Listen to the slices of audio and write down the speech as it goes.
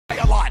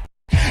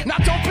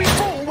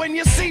when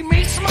you see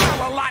me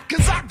smile a lot,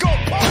 cause I go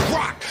punk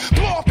rock,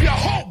 blow up your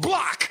whole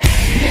block.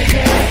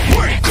 Nigga,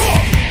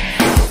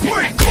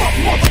 wake up,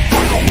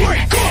 motherfucker,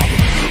 wake up.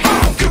 I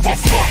don't give a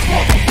fuck,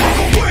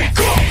 motherfucker, wake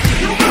up.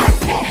 You're not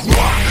punk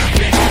rock,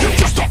 bitch, you're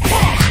just a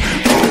punk.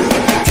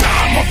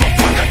 Die,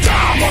 motherfucker,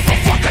 die,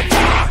 motherfucker,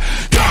 die.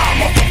 Die,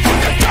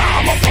 motherfucker, die,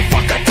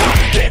 motherfucker,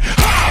 die. Get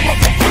high,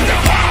 motherfucker,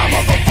 high,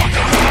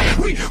 motherfucker,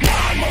 high. We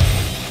ride,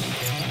 motherfucker.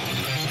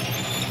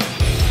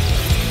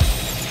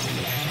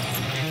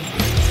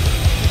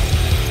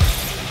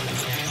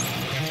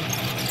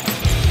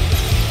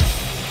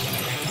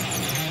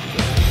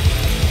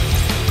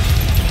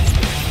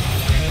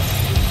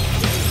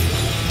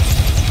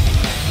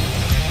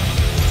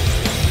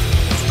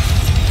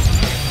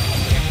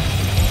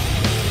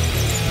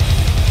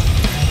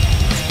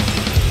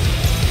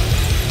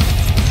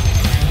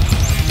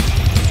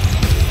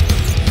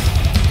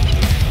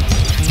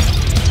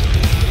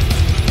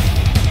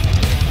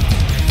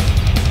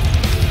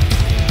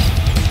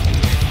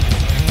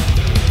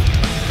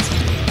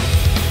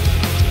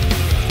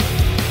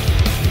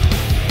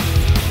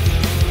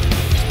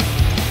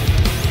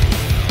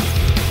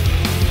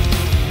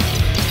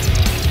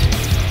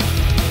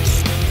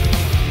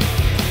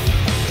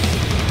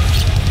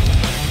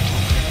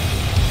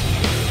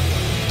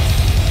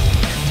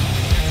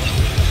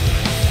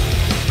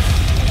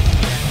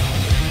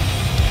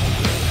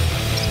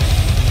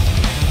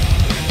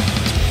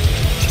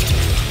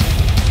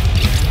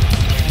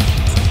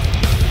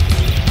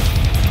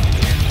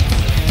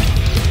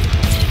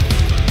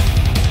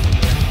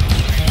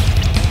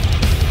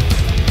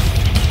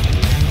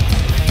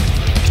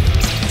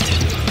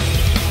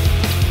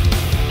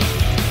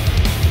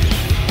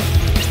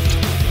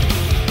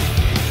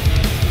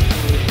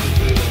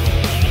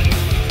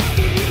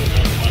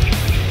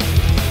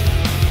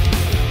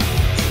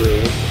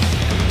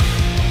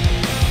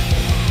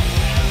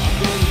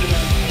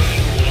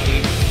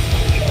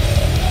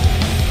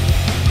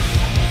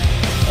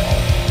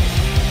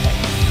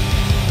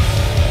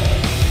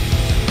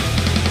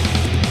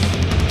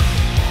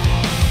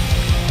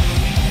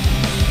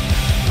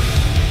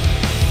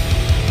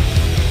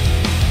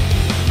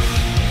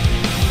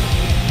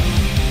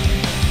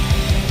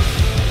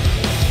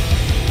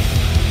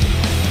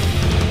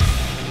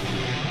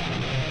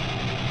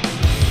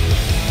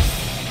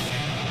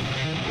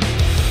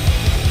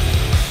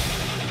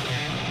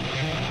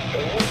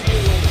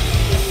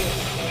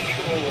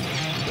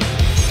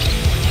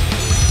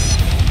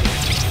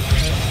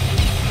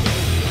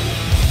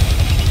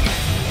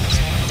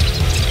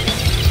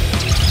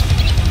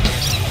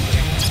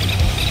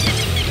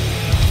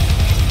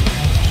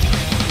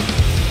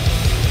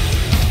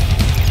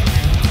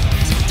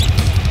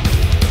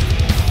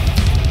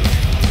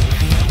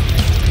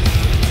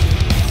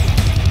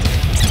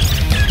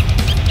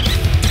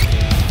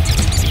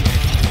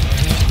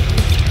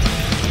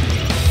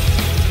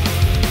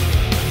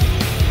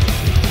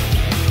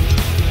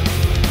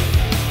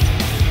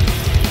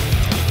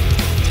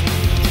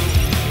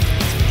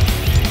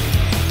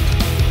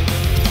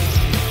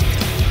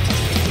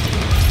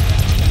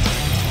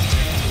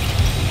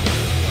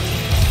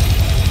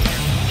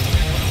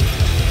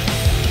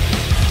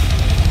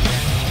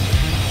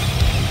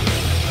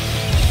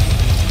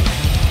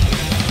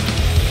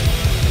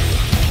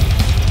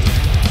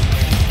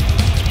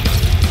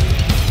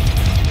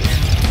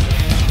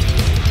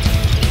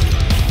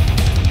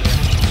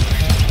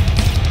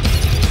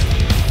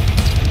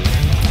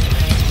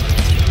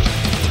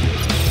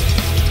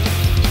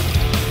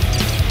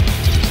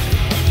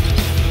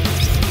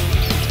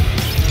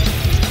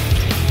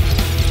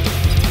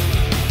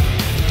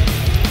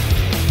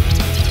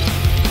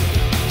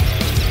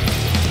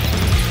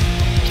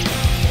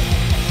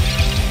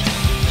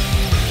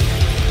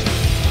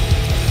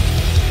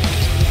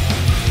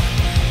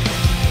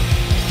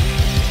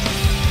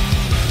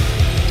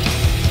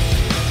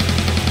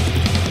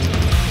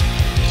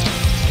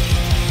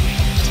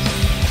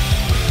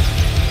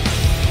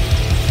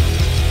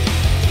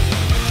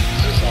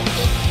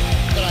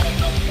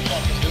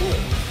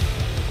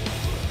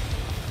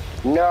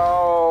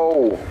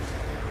 No!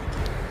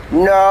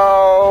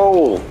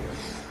 No!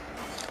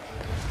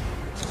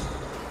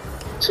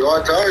 So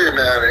I tell you,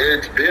 man,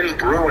 it's been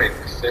brewing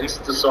since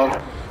the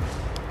summer.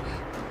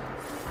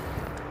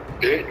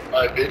 Bit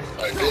by bit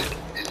by bit,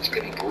 it's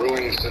been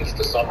brewing since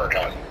the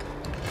summertime.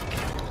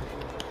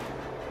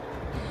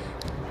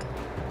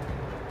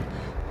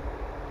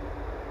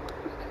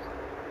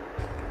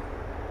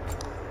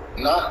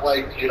 Not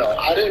like,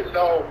 I didn't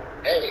know,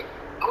 hey,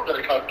 I'm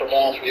going to cut them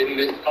off in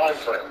this time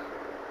frame.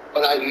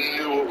 But I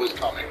knew it was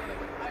coming.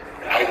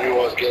 I knew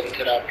I was getting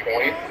to that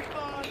point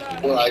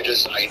where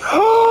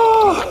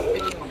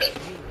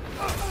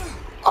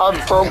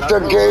I broke the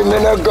game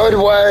in a good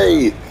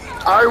way.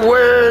 I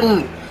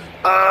win.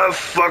 I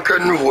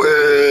fucking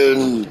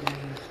win.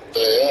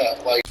 Yeah,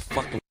 like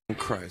fucking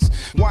Christ.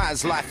 Why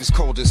is life as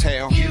cold as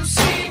hell? You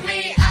see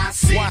me, I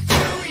see Why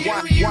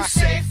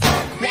say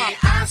fuck me,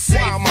 I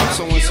say why am I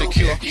so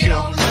insecure? You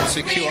don't love me,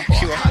 Secure,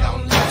 I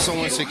don't love so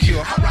you.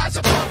 insecure. I rise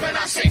above